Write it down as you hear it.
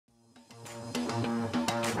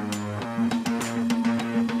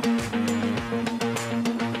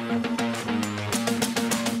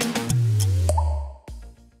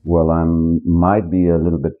Well, I might be a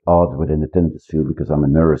little bit odd within the tinnitus field because I'm a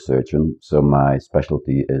neurosurgeon. So my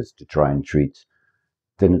specialty is to try and treat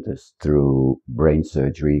tinnitus through brain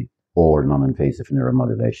surgery or non-invasive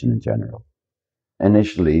neuromodulation in general.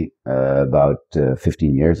 Initially, about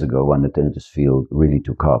 15 years ago, when the tinnitus field really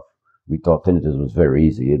took off, we thought tinnitus was very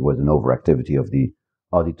easy. It was an overactivity of the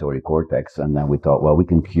auditory cortex. And then we thought, well, we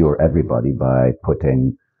can cure everybody by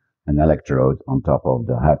putting an electrode on top of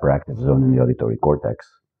the hyperactive zone in the auditory cortex.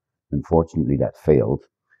 Unfortunately, that failed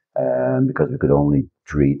because we could only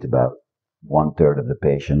treat about 1/3 of the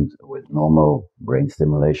patient with normal brain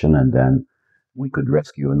stimulation, and then we could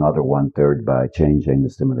rescue another 1/3 by changing the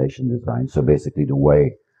stimulation design. So basically, the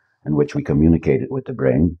way in which we communicated with the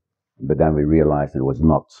brain. But then we realized it was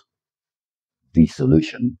not the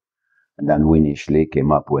solution. And then we initially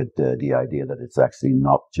came up with the idea that it's actually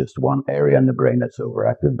not just one area in the brain that's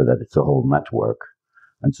overactive, but that it's a whole network.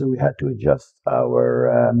 And so we had to adjust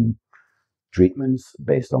our treatments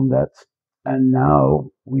based on that. And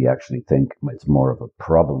now we actually think it's more of a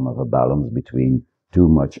problem of a balance between too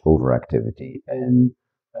much overactivity and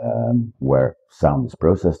where sound is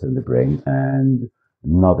processed in the brain and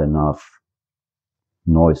not enough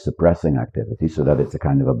noise suppressing activity, so that it's a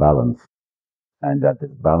kind of a balance. And that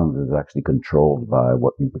this balance is actually controlled by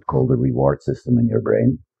what you could call the reward system in your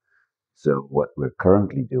brain. So what we're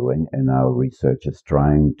currently doing in our research is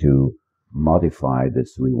trying to modify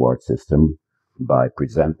this reward system by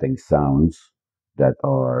presenting sounds that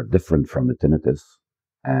are different from the tinnitus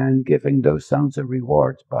and giving those sounds a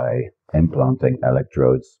reward by implanting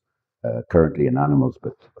electrodes, currently in animals,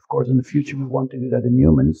 but of course in the future we want to do that in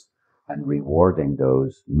humans, and rewarding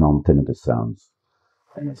those non-tinnitus sounds.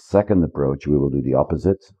 In a second approach, we will do the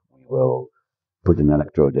opposite. We will put an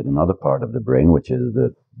electrode in another part of the brain, which is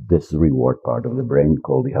the disreward part of the brain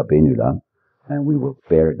called the habenula, and we will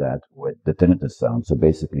pair that with the tinnitus sound. So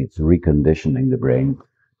basically, it's reconditioning the brain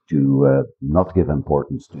to not give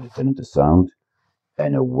importance to the tinnitus sound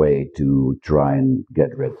in a way to try and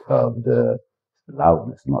get rid of the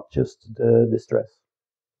loudness, not just the distress.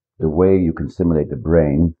 The way you can stimulate the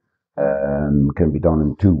brain can be done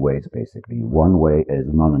in two ways, basically. One way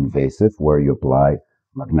is non-invasive, where you apply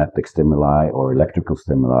magnetic stimuli or electrical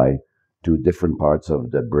stimuli to different parts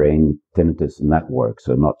of the brain tinnitus network.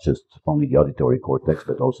 So not just only the auditory cortex,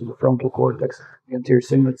 but also the frontal cortex, the anterior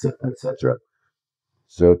cingulate, etc.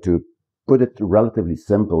 So to put it relatively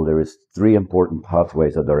simple, there is three important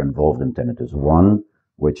pathways that are involved in tinnitus. One,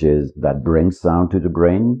 which is that brings sound to the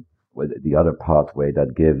brain, with the other pathway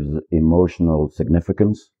that gives emotional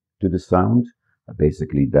significance to the sound.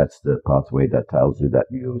 Basically, that's the pathway that tells you that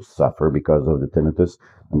you suffer because of the tinnitus.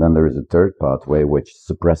 And then there is a third pathway which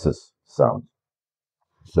suppresses sound.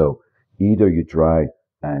 So either you try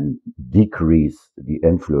and decrease the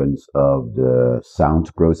influence of the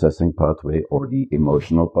sound processing pathway or the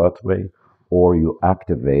emotional pathway, or you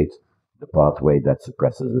activate the pathway that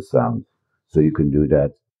suppresses the sound. So you can do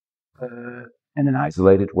that in an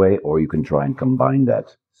isolated way, or you can try and combine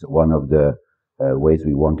that. So one of the ways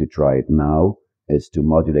we want to try it now is to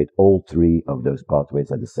modulate all three of those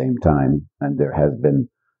pathways at the same time. And there has been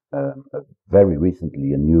very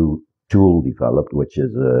recently a new tool developed, which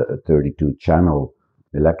is a 32-channel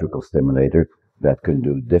electrical stimulator that can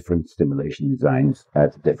do different stimulation designs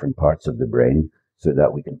at different parts of the brain so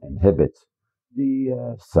that we can inhibit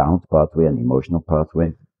the sound pathway and the emotional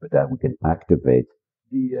pathway, but that we can activate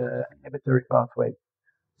the inhibitory pathway.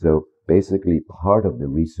 So basically, part of the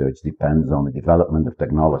research depends on the development of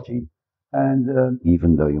technology. And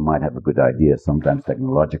even though you might have a good idea, sometimes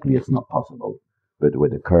technologically it's not possible. But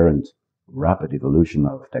with the current rapid evolution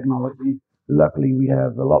of technology, luckily we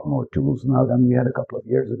have a lot more tools now than we had a couple of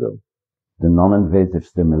years ago. The non-invasive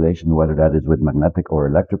stimulation, whether that is with magnetic or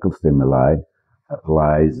electrical stimuli,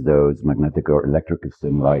 applies those magnetic or electrical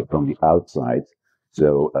stimuli from the outside.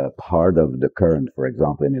 So part of the current, for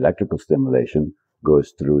example, in electrical stimulation,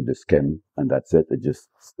 goes through the skin, and that's it. It just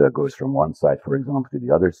goes from one side, for example, to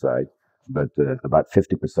the other side. But about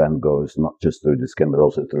 50% goes not just through the skin, but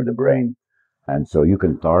also through the brain. And so you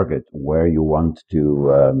can target where you want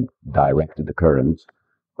to direct the current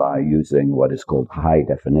by using what is called high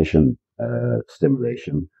definition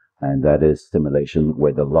stimulation. And that is stimulation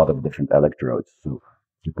with a lot of different electrodes. So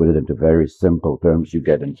to put it into very simple terms, you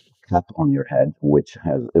get a cap on your head, which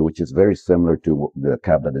is very similar to the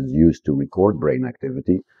cap that is used to record brain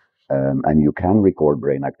activity. And you can record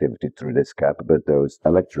brain activity through this cap, but those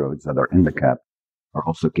electrodes that are in the cap are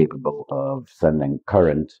also capable of sending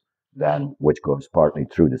current, then which goes partly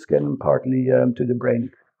through the skin and partly to the brain.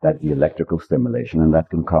 That's the electrical stimulation, and that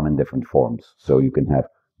can come in different forms. So you can have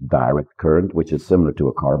direct current, which is similar to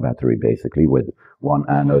a car battery, basically, with one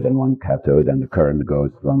anode and one cathode, and the current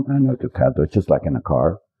goes from anode to cathode, just like in a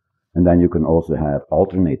car. And then you can also have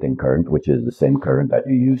alternating current, which is the same current that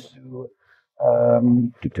you use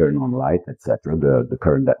to turn on light, etc., the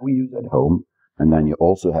current that we use at home. And then you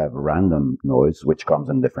also have random noise, which comes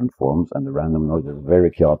in different forms, and the random noise is very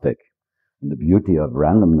chaotic. And the beauty of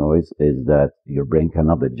random noise is that your brain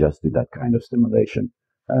cannot adjust to that kind of stimulation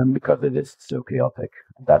because it is so chaotic.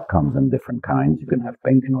 That comes in different kinds. You can have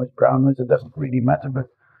pink noise, brown noise, it doesn't really matter, but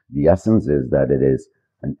the essence is that it is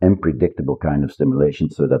an unpredictable kind of stimulation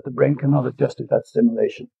so that the brain cannot adjust to that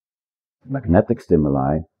stimulation. Magnetic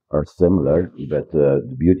stimuli are similar, but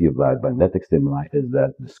the beauty of magnetic stimuli is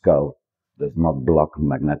that the skull does not block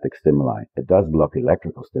magnetic stimuli. It does block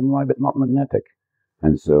electrical stimuli, but not magnetic.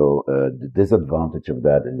 And so the disadvantage of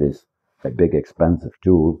that is a big expensive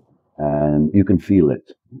tool, and you can feel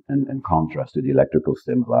it in contrast to the electrical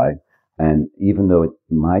stimuli. And even though it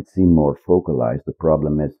might seem more focalized, the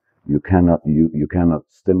problem is you cannot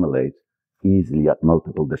stimulate easily at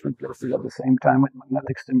multiple different places at the same time with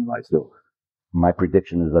magnetic stimuli. So my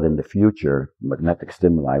prediction is that in the future, magnetic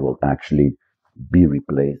stimuli will actually be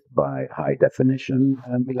replaced by high definition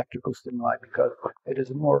electrical stimuli because it is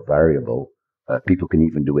more variable. People can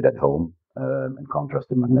even do it at home in contrast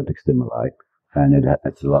to magnetic stimuli, and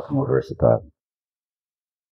it's a lot more versatile.